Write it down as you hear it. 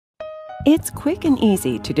It's quick and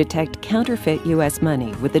easy to detect counterfeit U.S.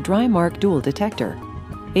 money with the Dri Mark Dual Detector.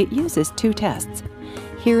 It uses 2 tests.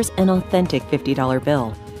 Here's an authentic $50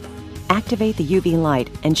 bill. Activate the UV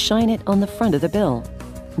light and shine it on the front of the bill.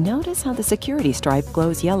 Notice how the security stripe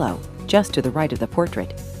glows yellow, just to the right of the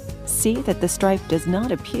portrait. See that the stripe does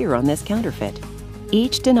not appear on this counterfeit.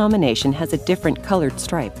 Each denomination has a different colored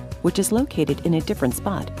stripe, which is located in a different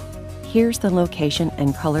spot. Here's the location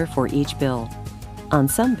and color for each bill. On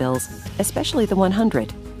some bills, especially the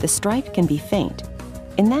 100, the stripe can be faint.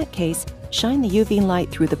 In that case, shine the UV light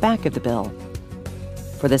through the back of the bill.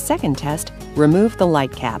 For the second test, remove the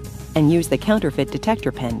light cap and use the counterfeit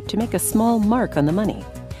detector pen to make a small mark on the money.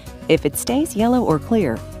 If it stays yellow or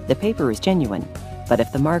clear, the paper is genuine, but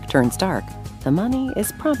if the mark turns dark, the money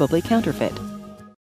is probably counterfeit.